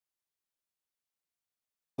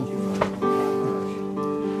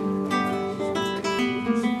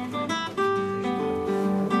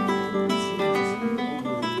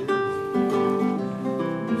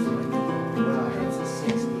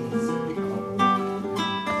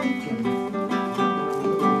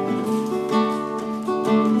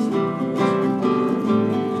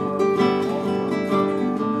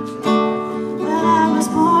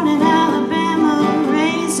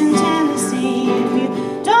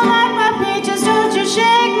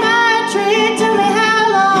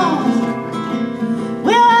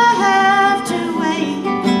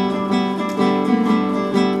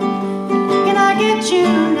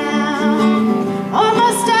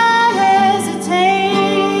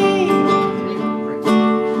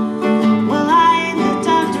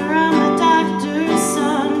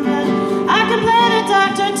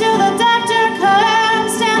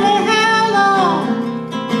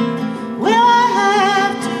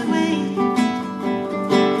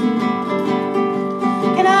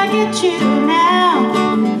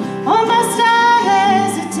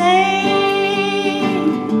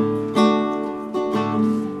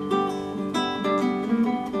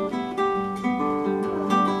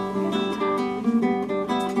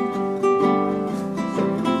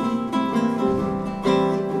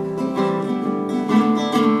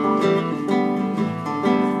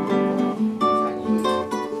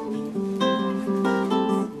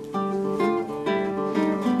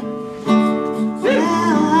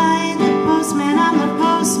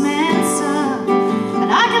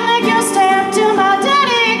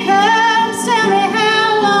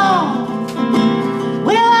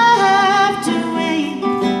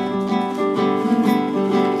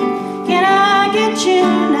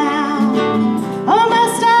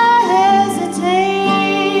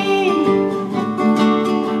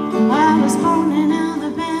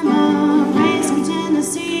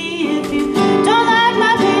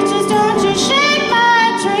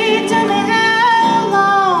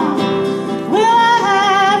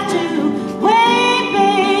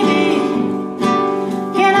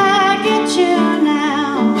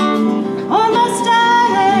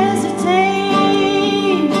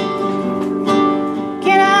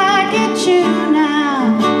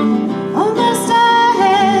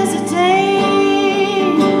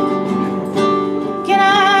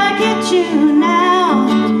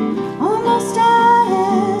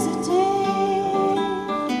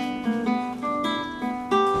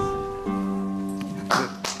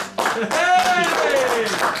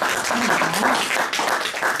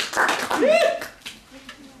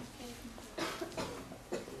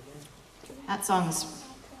That song's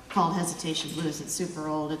called Hesitation Blues. It's super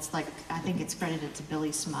old. It's like, I think it's credited to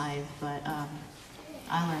Billy Smythe, but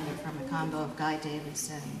I learned it from a combo of Guy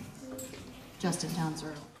Davis and Justin Townes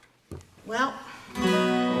Earl. Well,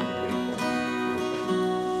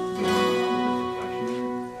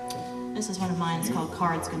 this is one of mine. It's called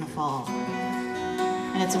Card's Gonna Fall.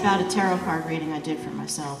 And it's about a tarot card reading I did for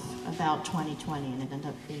myself about 2020, and it ended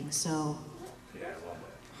up being so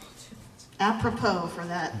apropos for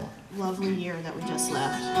that lovely year that we just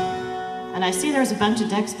left. And I see there's a bunch of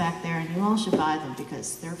decks back there, and you all should buy them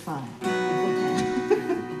because they're fun.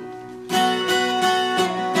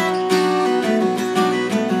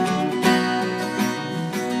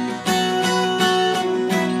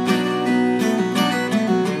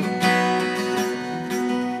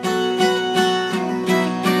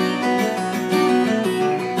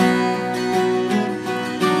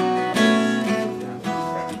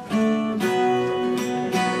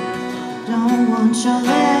 Your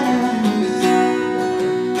letters,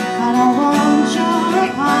 I don't want your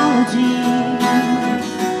apology.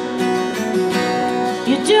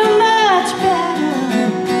 You do much better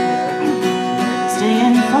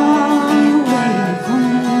staying far away from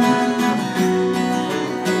me.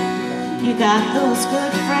 You got those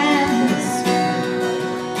good friends,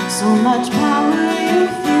 so much power, you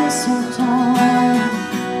feel so tall.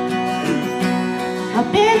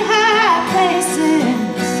 Up in high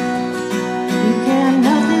places, you care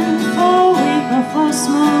nothing for weak or for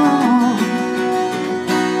small,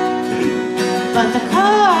 but the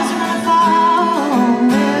cards are gonna fall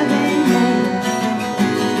where they may,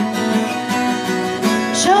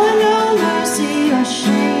 showing no mercy or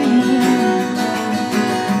shame.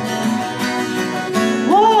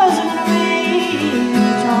 Wars are gonna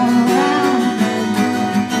rage all around,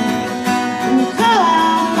 and you call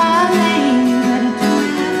out my name.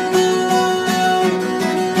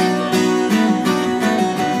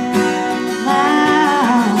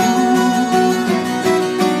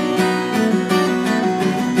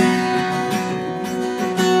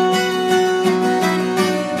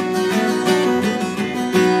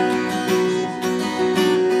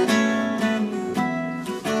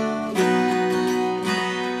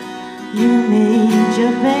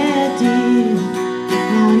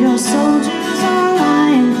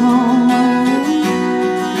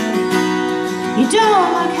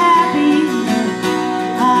 don't look happy.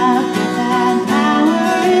 But that power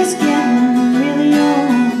is getting really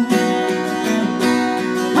old.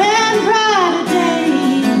 When brighter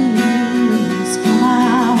days come, I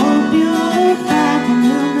hope you'll look back and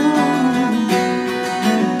you'll know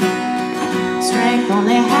strength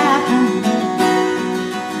only happens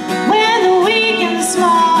when the weak and the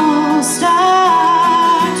small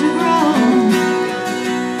start to grow.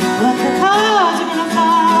 But the cards are gonna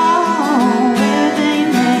fall where they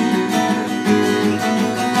may,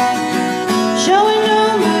 showing no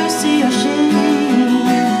mercy or shame.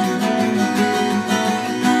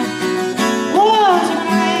 Wars are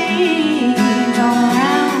gonna rage all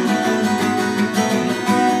around.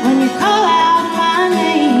 When you call out my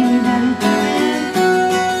name,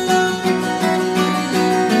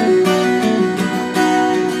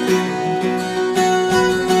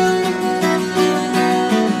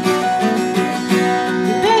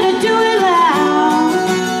 you better do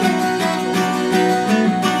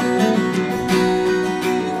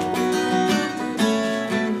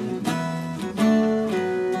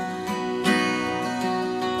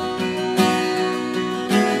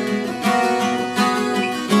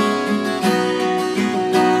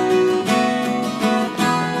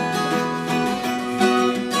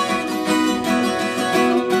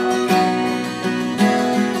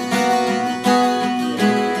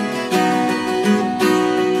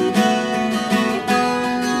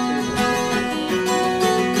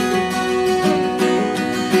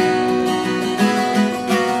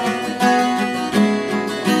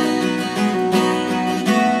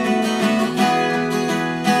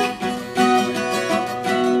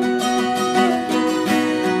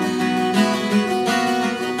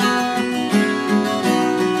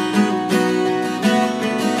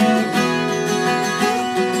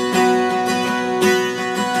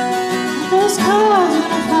those cards are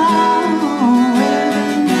gonna fall where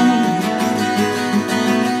they may,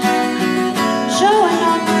 showing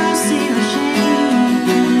no mercy or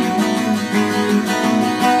shame.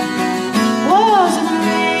 Wars are gonna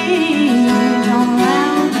rage all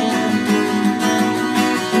around.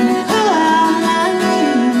 When you call out my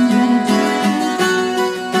name, you better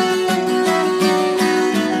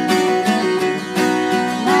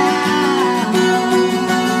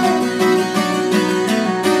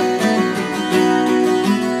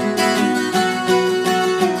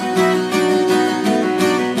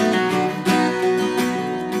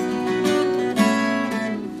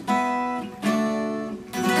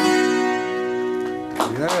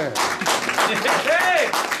Yeah.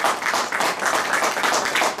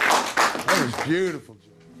 That was beautiful.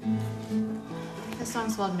 This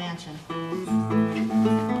song's called Mansion.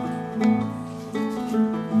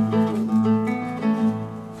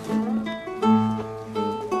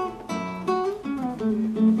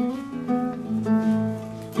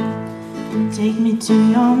 take me to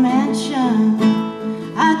your mansion.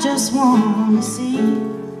 I just wanna see.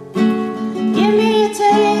 Give me a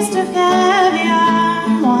taste of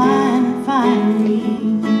caviar, wine and finery.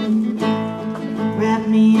 Wrap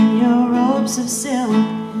me in your robes of silk.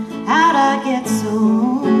 How'd I get so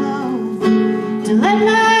low to let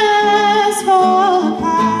my eyes fall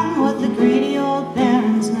upon what the greedy old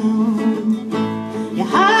barons know? You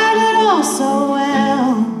hide it all so well.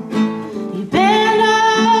 You bend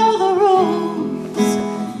all the rules.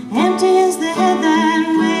 Empty is the head that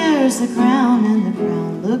wears the crown, and the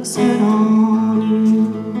crown looks good on you.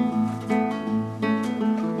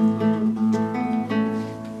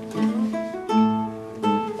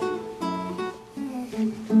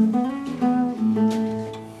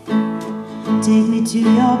 Take me to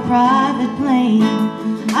your private plane.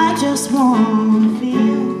 I just wanna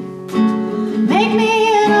feel. Make me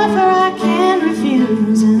an offer I can't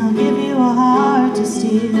refuse, and I'll give you a heart to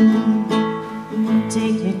steal.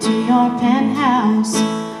 Take me to your penthouse.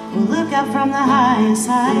 We'll look out from the highest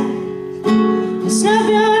height. You snub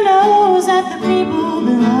your nose at the people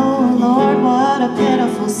below. Lord, what a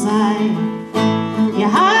pitiful sight. You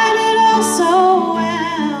hide it all so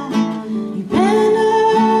well. You bend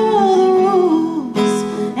all the rules.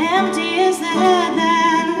 Empty is the head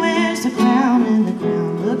that wears the crown, and the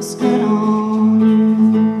crown looks good on you.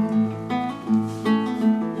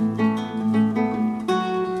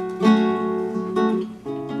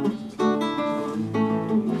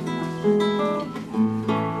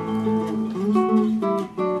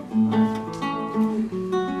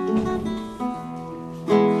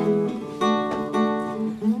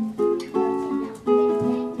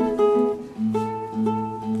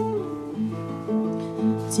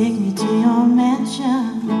 Take me to your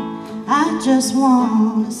mansion, I just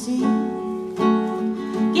wanna see.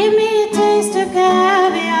 Give me a taste of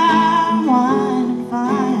caviar, wine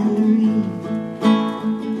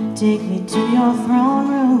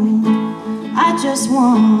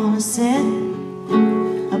wanna sit.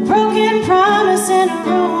 A broken promise in a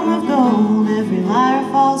room of gold. Every liar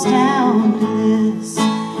falls down to this.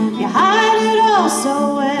 You hide it all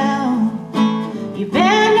so well. You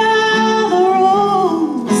bend all the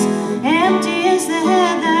rules. Empty is the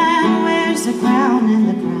head that wears the crown, and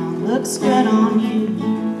the crown looks good on you.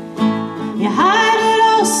 You hide it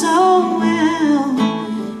all so well.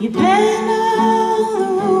 You bend all the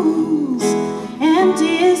rules.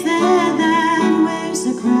 Empty is the head that wears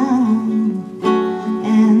the crown,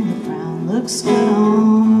 and the crown looks good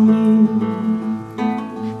on you.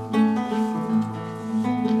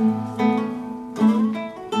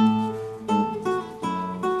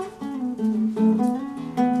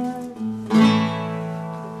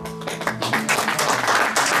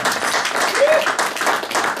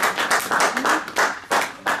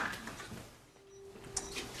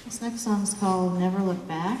 This next song is called Never Look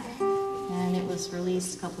Back, and it was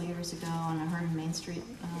released a couple years ago on a Heard in Main Street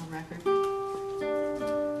record,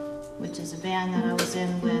 which is a band that I was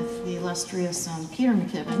in with the illustrious Peter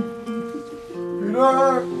McKinbben.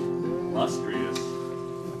 Peter! Illustrious.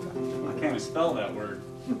 I can't even spell that word.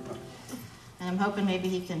 And I'm hoping maybe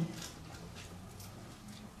he can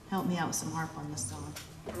help me out with some harp on this song.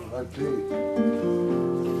 Right to you.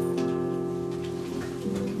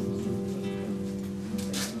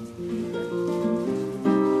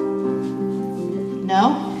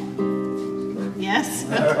 No? Yes?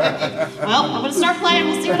 Well, I'm going to start playing.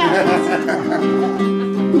 We'll see what happens.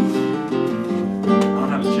 I don't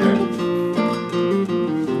have a chair.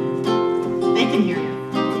 They can hear you.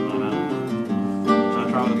 Oh, no. Should I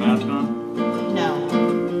try with a mask on? No.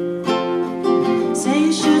 Say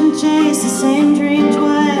you shouldn't chase the same dream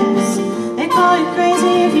twice. They call you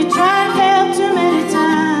crazy if you try and fail too many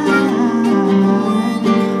times.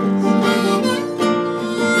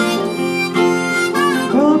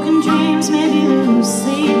 Broken dreams make you lose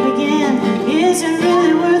sleep again. Is it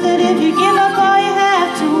really worth it if you give up all you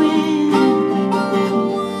have to win?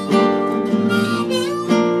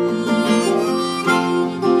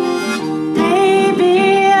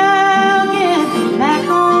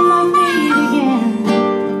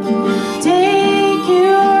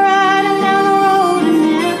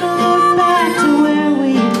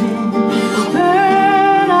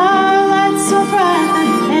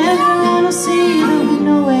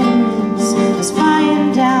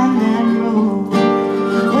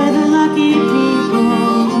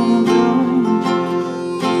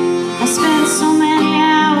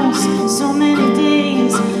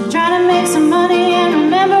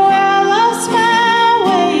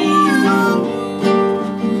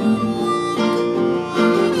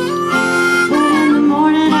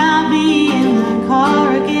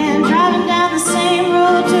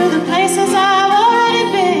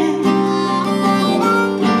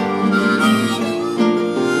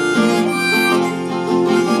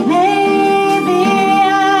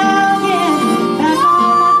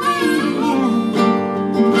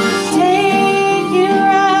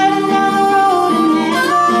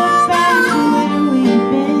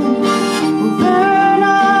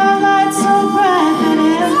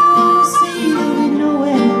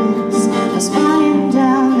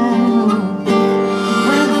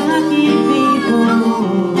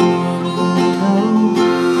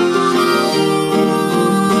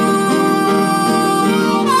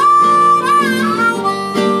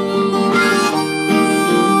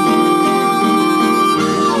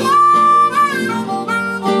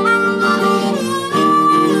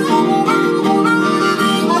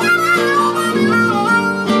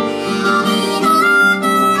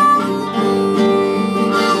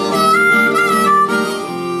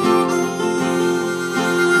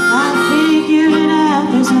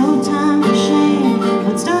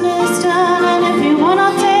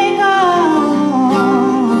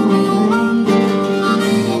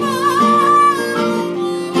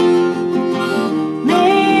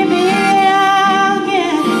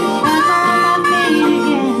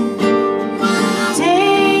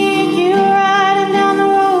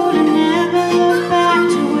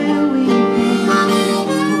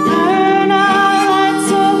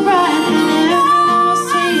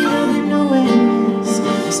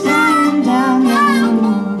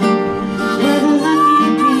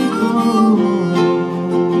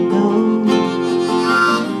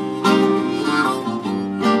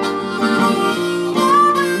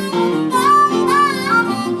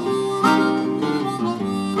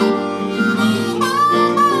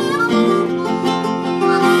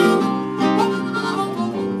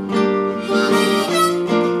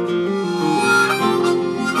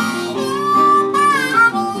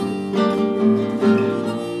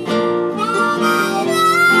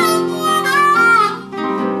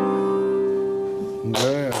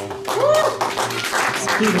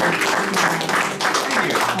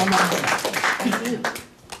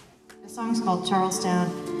 song's called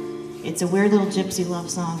Charlestown. It's a weird little gypsy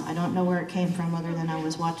love song. I don't know where it came from other than I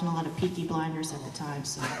was watching a lot of Peaky Blinders at the time,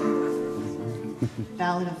 so.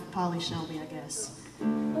 Ballad of Polly Shelby, I guess.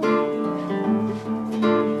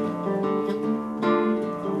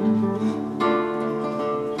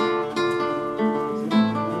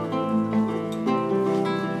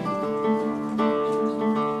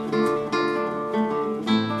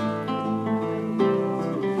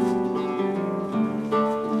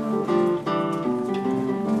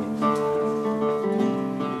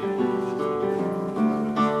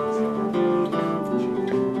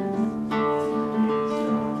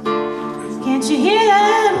 Can't you hear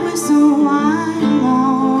that whistle whine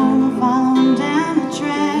along, following down the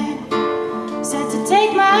track? Set to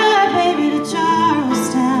take my baby to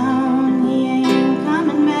Charlestown. He ain't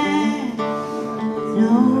coming back.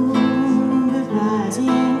 No goodbyes, he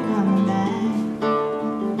ain't coming back.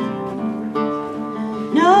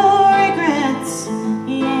 No regrets,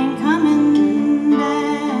 he ain't coming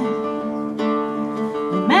back.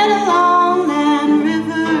 We met along that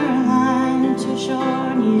river line too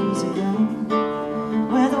short years ago,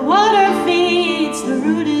 where the water feeds the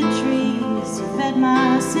rooted trees, fed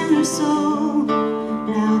my sinner soul.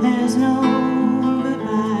 Now there's no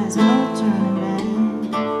goodbyes, no turning back.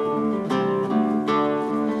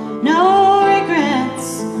 No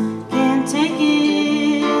regrets, can't take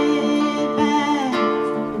it back.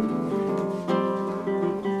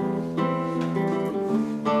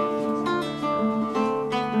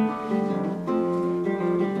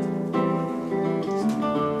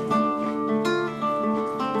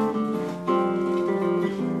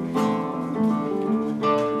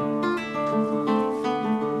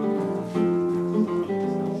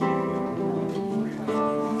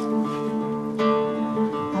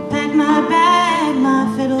 My bag, my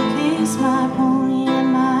fiddle case, my pony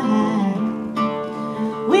and my hat.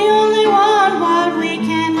 We only want what we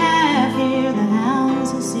can have here. The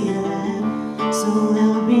hounds will see to that. So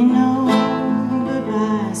there'll be no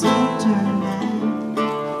goodbyes, no turning back.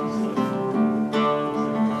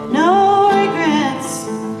 No regrets,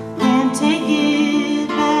 can't take it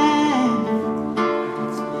back.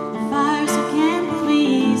 The fires of camp will be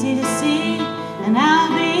easy to see, and I'll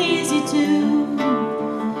be easy too.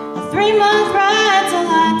 3-month ride's a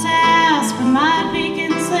lot to ask, but my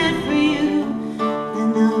beacon slid for you.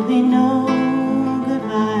 Then there'll be no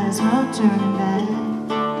goodbyes, no turning back.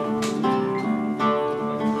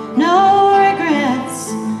 No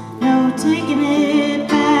regrets, no taking it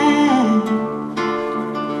back.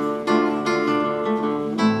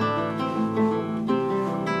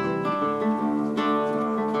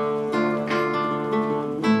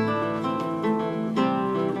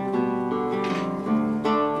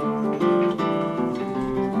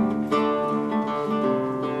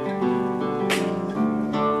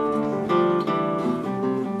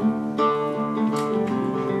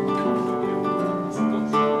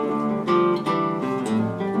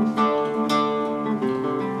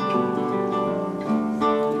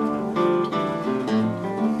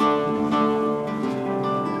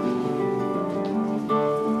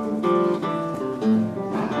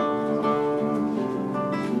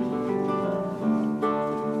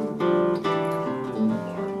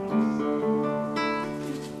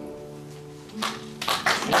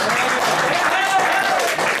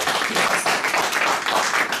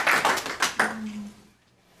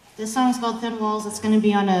 This song's called Thin Walls. It's going to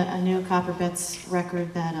be on a new Copper Bits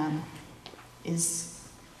record that is,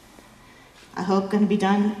 I hope, going to be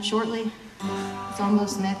done shortly. It's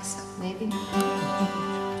almost mixed, maybe.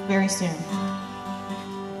 Very soon.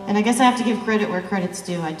 And I guess I have to give credit where credit's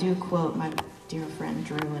due. I do quote my dear friend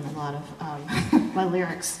Drew in a lot of my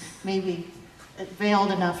lyrics. Maybe it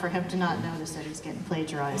veiled enough for him to not notice that he's getting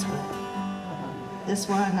plagiarized, but this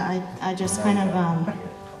one, I just kind of,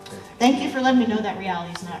 thank you for letting me know that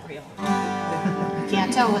reality's not real. You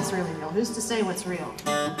can't tell what's really real. Who's to say what's real?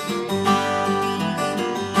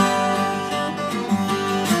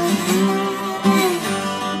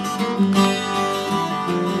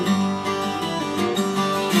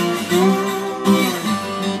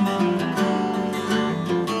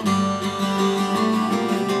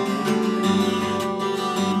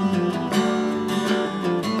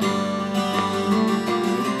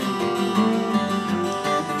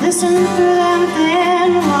 Listen through them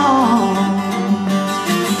thin walls,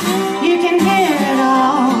 you can hear it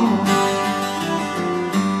all.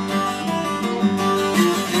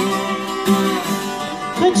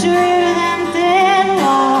 Put your ear to them thin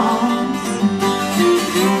walls,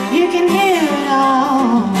 you can hear it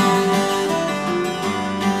all.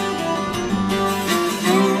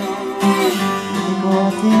 They go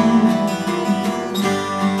thin,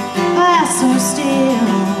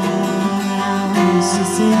 used to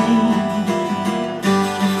say,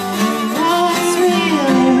 what's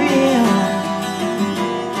really real?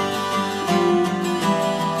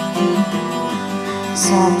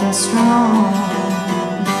 Soft or strong,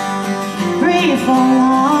 brief or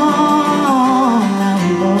long, now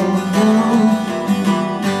we both know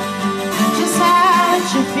just how it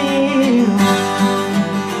should feel.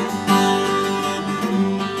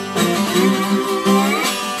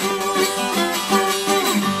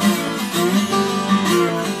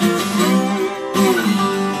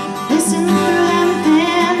 Listen through them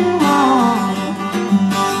thin walls,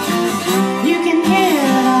 you can hear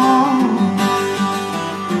it all.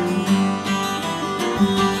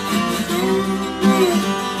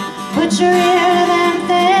 Put your ear to them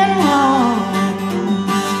thin walls,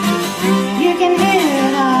 you can hear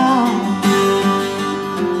it all.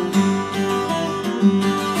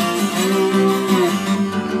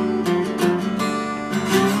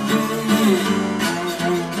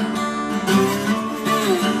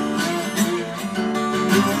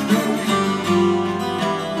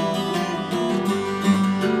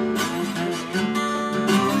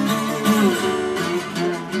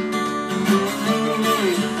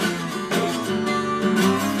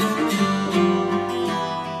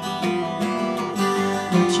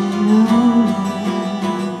 But you know,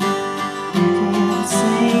 you can't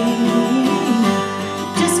say,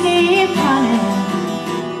 just keep running,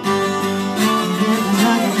 live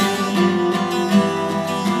another day.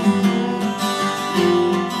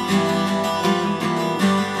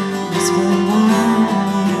 Whisper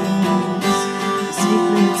words,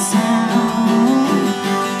 secret sound,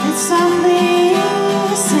 it's something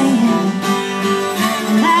singing, and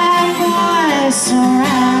that voice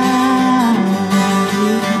surrounds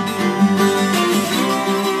you.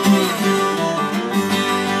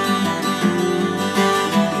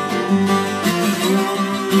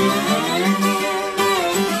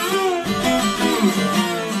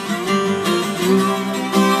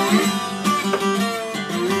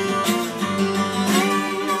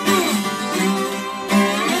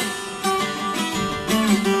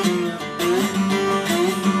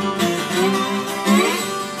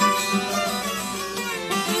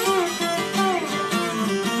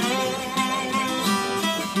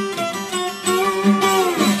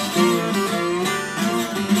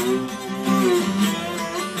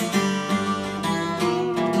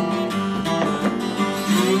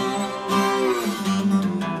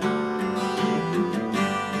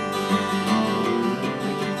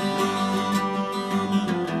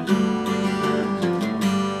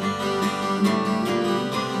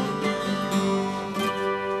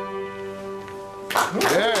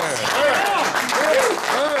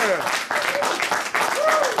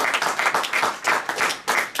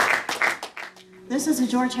 This is a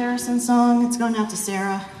George Harrison song. It's going out to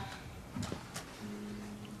Sarah.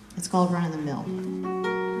 It's called Running the Mill.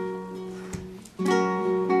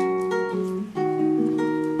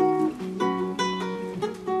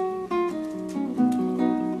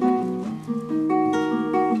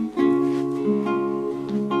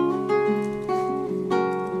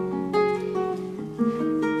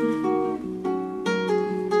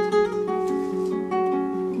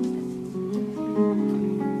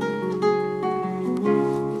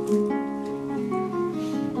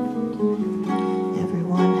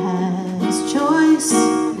 Everyone has choice.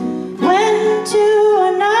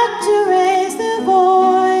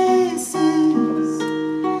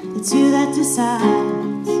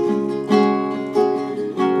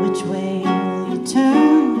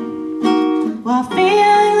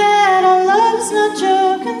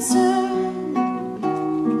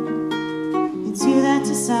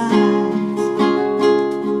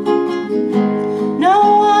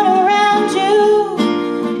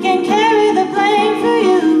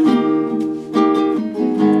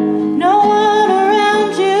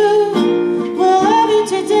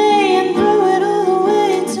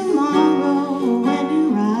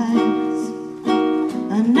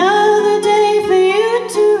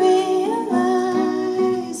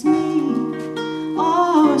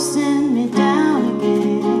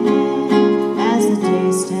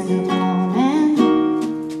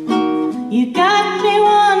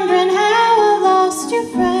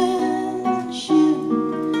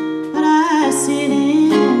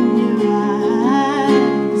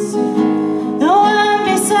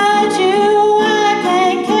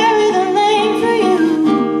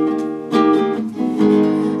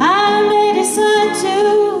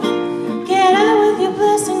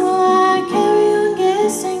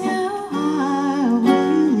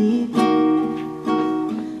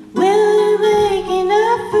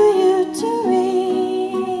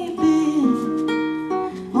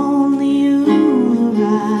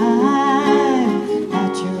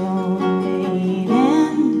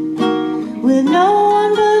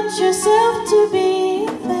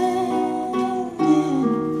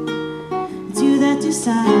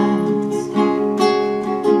 decides.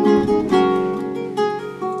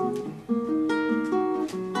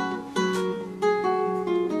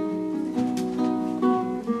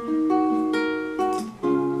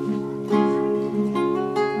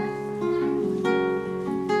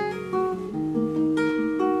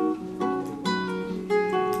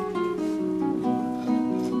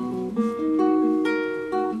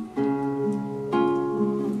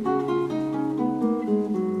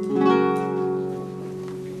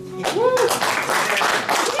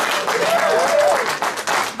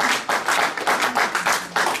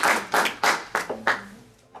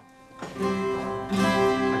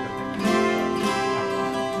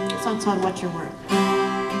 So Todd, what's your work?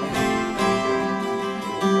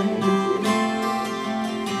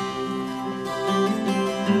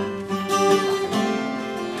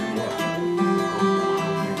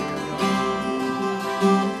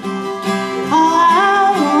 All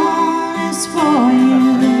I want is for you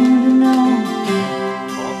to know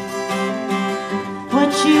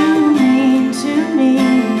what you mean to me.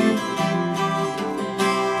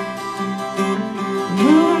 The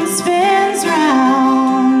moon spins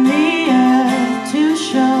round the earth to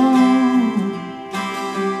show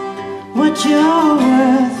what you're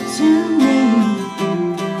worth to me.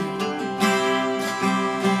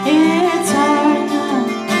 It's hard enough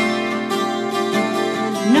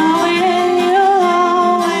knowing you'll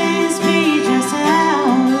always be just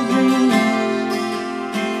out of reach.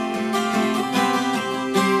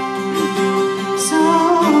 So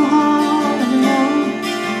hard to know.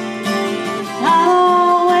 I'll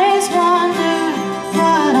always wonder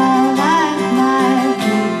what our life might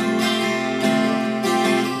be.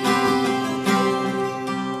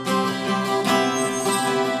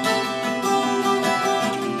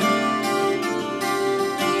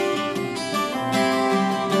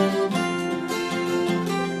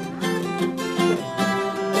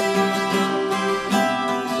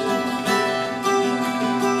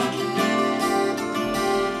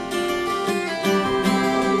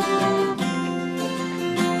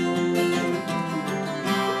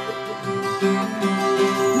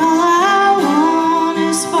 All I want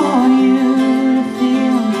is for you to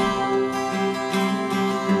feel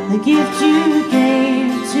the gift you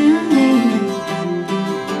gave to me.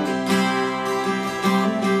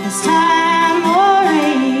 As time or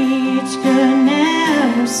age could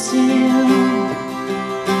never steal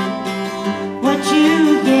what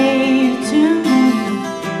you gave to me.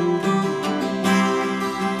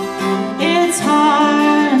 It's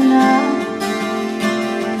hard enough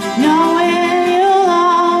knowing you'll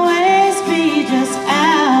always be just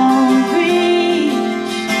out of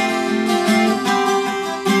reach.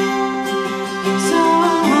 So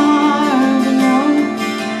hard to know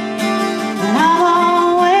that I'll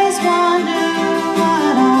always wonder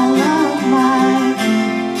what our love might be.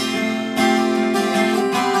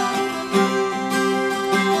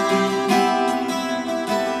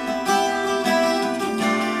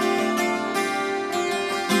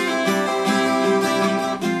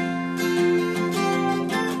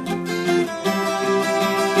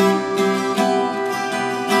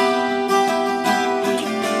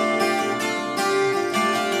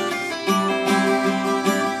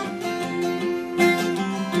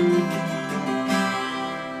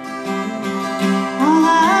 All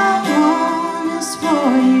I want is for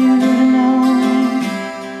you to know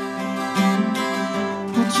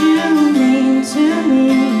what you mean to me.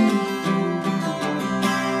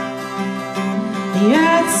 The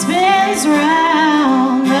earth spins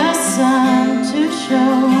round the sun to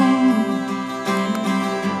show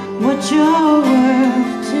what you're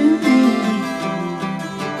worth to me.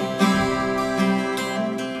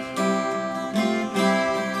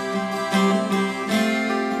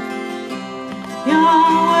 You're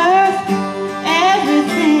worth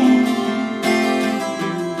everything.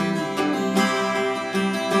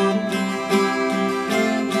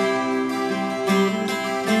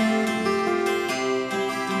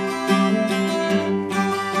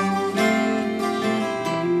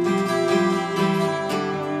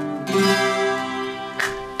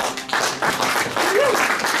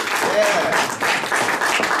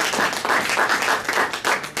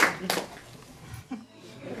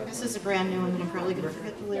 This is a brand new one that I'm probably going to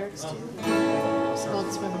forget the lyrics to. It's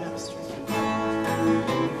called Swimming Upstream.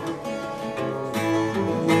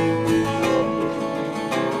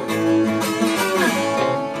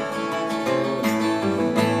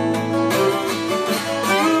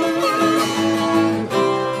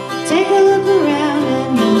 Take a look around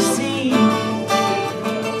and you'll see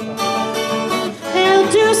they'll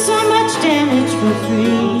do so much damage for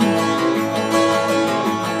free.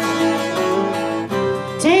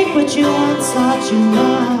 Take what you want, thought you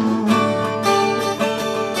loved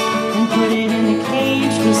and put it in a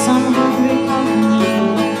cage for some hungry company.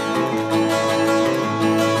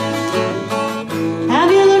 Have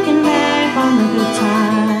you looking back on the good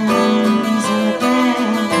times in the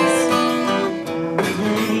past?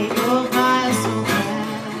 They go by so fast.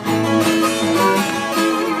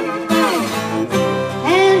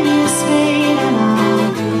 And you stayed and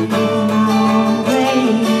I'll do my own way.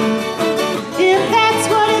 If that's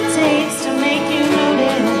what it takes to make you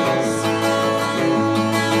notice.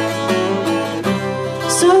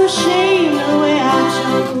 So ashamed of the way I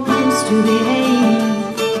chose to behave.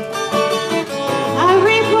 I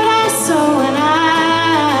reap what I sow and I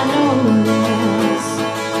know this.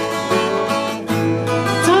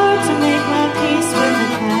 It's hard to make my peace with the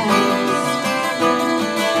past.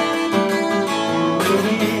 How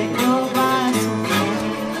did it go by so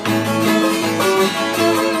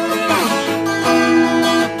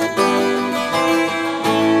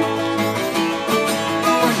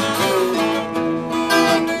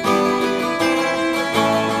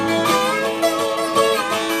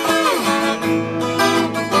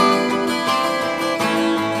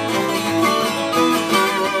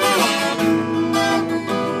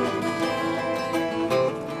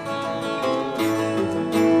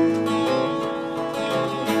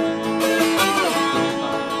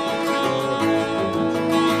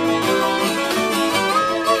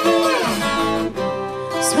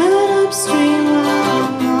swimming upstream while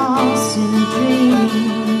I'm lost in a dream.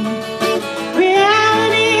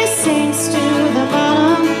 Reality sinks to the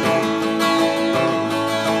bottom.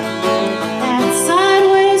 That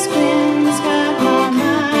sideways grin's got my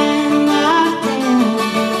mind locked in.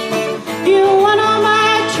 You want all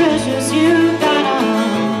my treasures, you got 'em.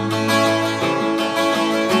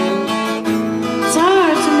 It's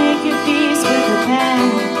hard to make your peace with the past.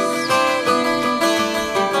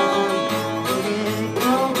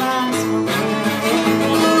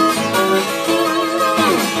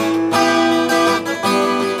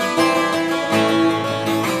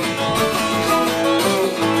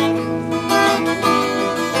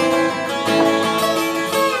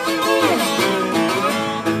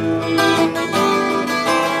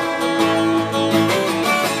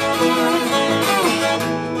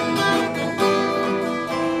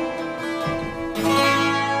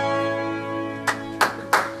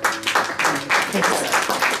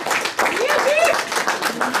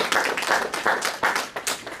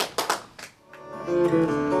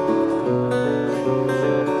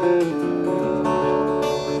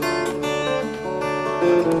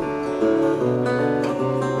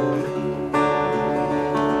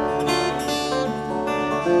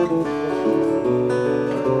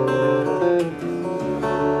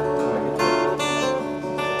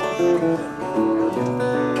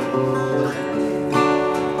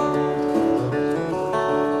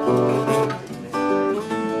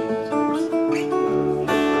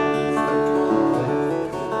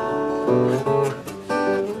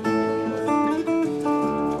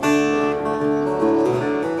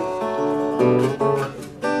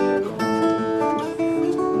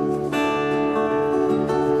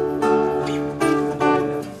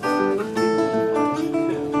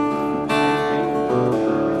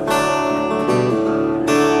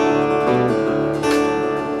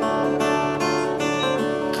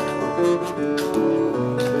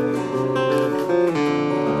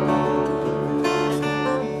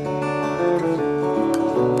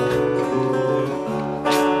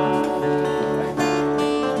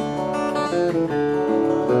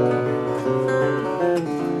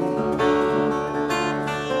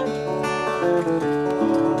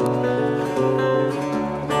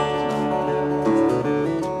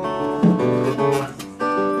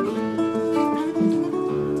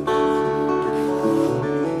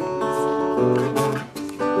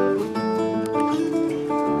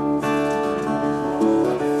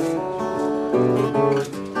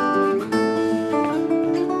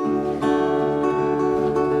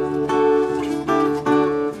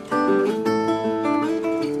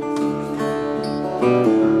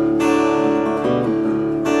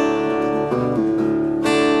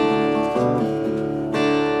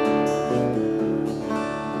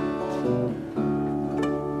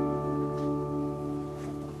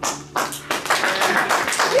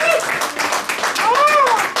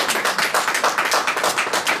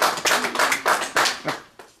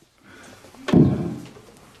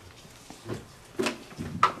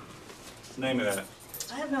 Name of that.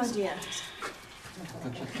 I have no idea.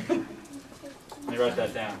 Let me write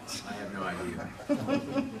that down. I have no idea.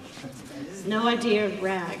 No idea,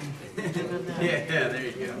 rag. Yeah, there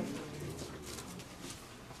you go.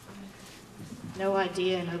 No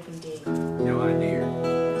idea, and open D. No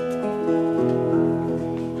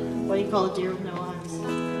call a deer with no eyes.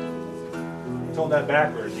 You told that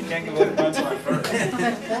backwards. You can't give away the punchline first.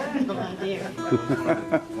 Horrible idea.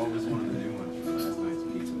 What was one of the new ones from last night's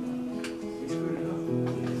pizza?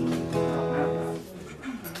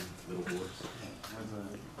 Little horse.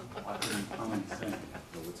 I couldn't common sense.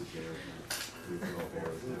 Oh, what's a bear? We call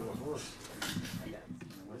bears now.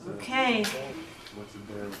 Okay. What's a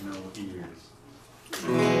bear with no ears?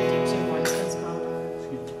 Dixon voice, that's called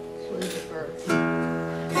Blues at Birth.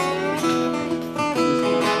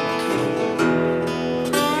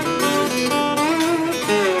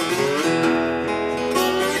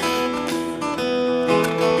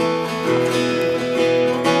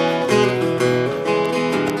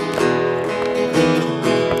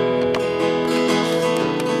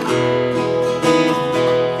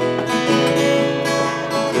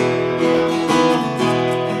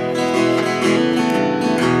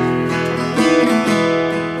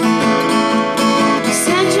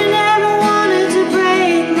 Said you never wanted to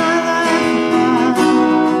break my life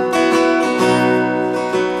apart,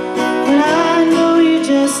 but I know you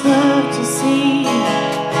just love to see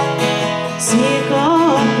it go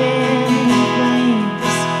up in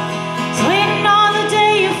flames. It's waiting on the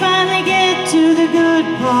day you finally get to the good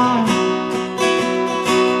part.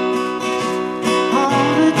 On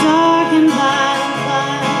the dark and violent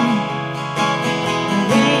climb,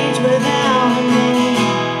 rage without a name.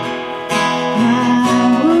 My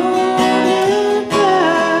wounded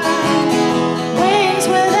bird, wings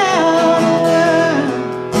without a word.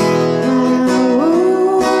 My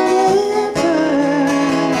wounded bird,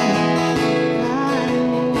 fly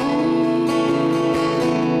away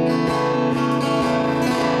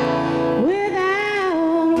without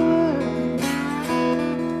a word.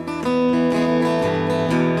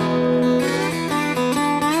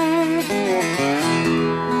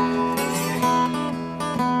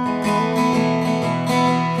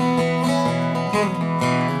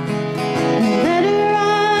 Letter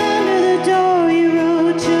under the door, you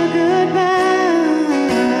wrote your goodbyes.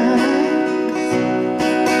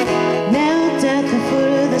 Knelt at the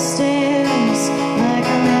foot of the stairs like a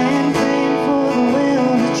man praying for the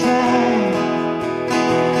will to try.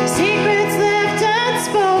 Secrets left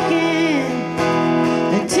unspoken,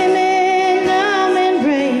 a timid, numb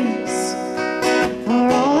embrace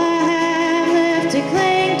are all I have left to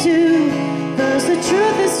cling to, 'cause the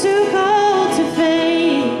truth is too cold to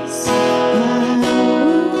face. My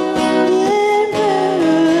wounded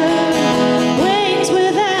bird, wings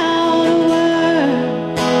without a word.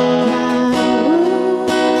 My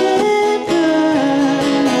wounded bird,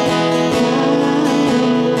 fly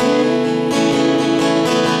away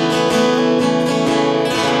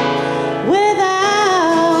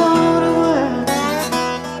without a word.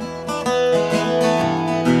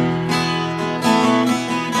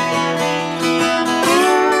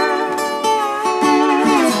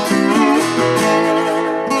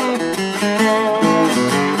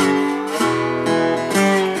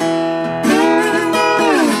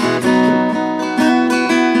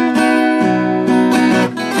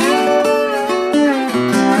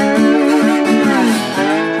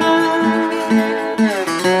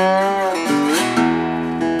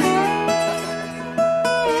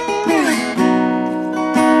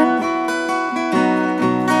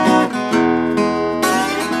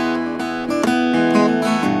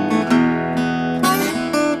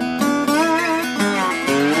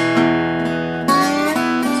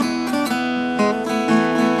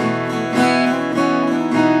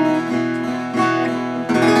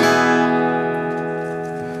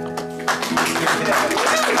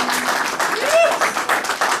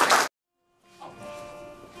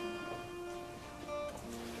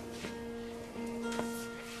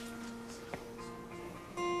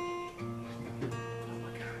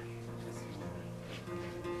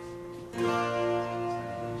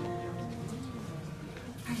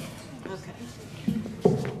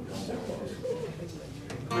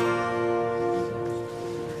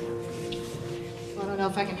 I don't know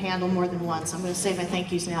if I can handle more than one, so I'm going to say my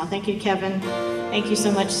thank yous now. Thank you, Kevin. Thank you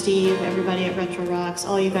so much, Steve, everybody at Retro Rocks,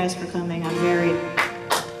 all you guys for coming. I'm very,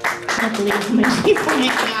 I can't believe how many people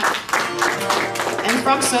make it out. And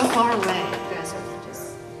from so far away. You guys are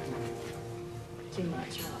just too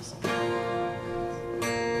much. You're awesome.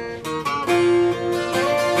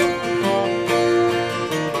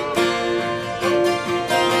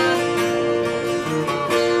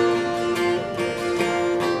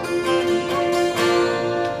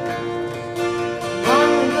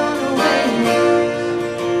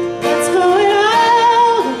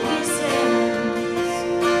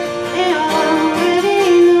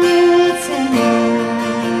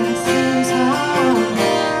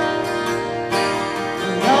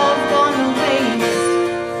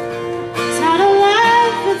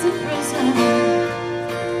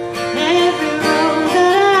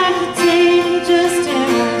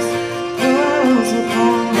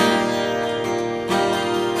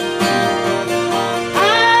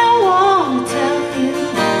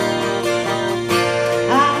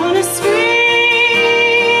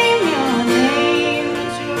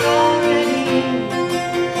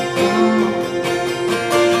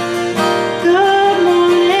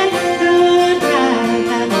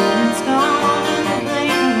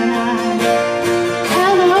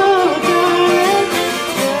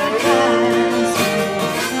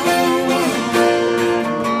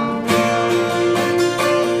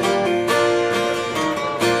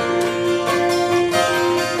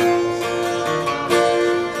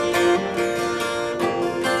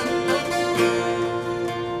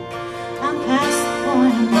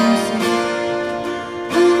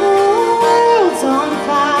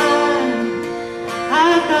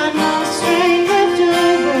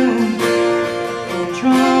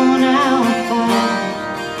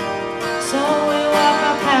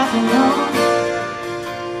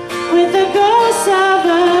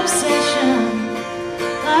 conversation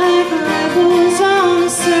like ripples on the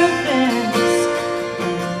surface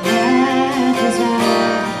at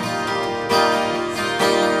desire.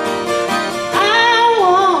 I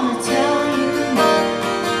wanna tell you,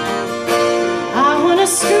 I wanna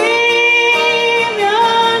scream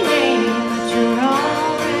your name, but you're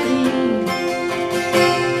already.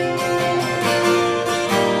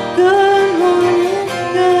 Good morning,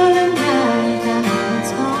 good night, and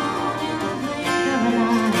it's gone in the blink of an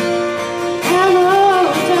eye. Hello,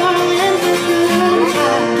 darling,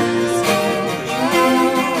 goodbye.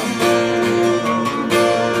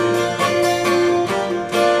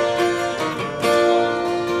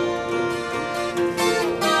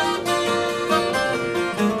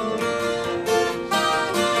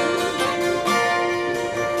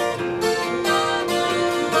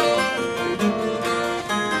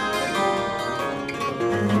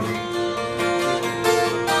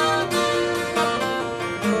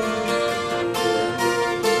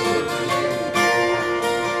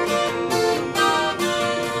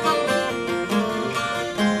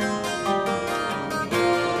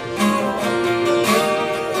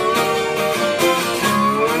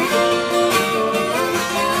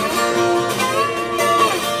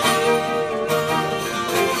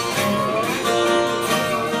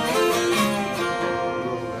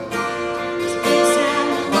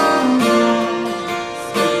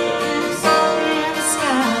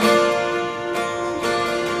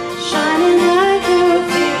 Shining like your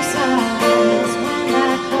fierce eyes when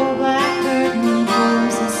that cold black curtain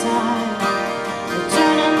pulls aside. You're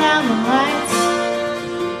turning down the lights,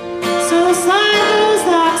 so slide those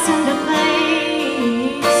locks into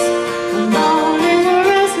place. Alone in the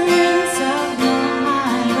resonance of your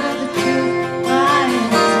mind, where the truth lies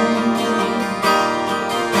in you.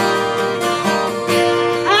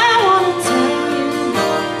 I wanna tell you,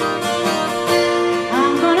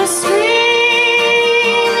 I'm gonna scream.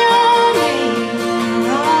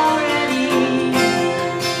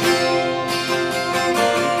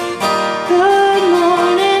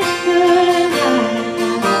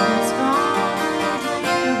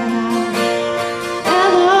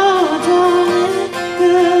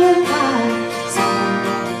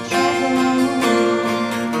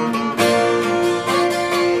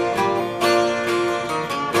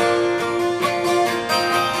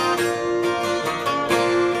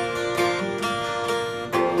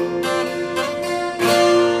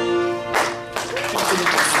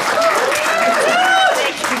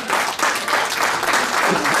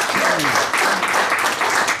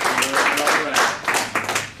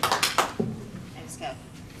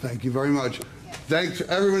 Thank you very much. Thanks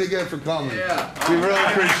everyone again for coming. Yeah. We really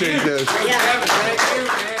appreciate this. Thank you,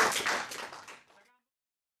 man.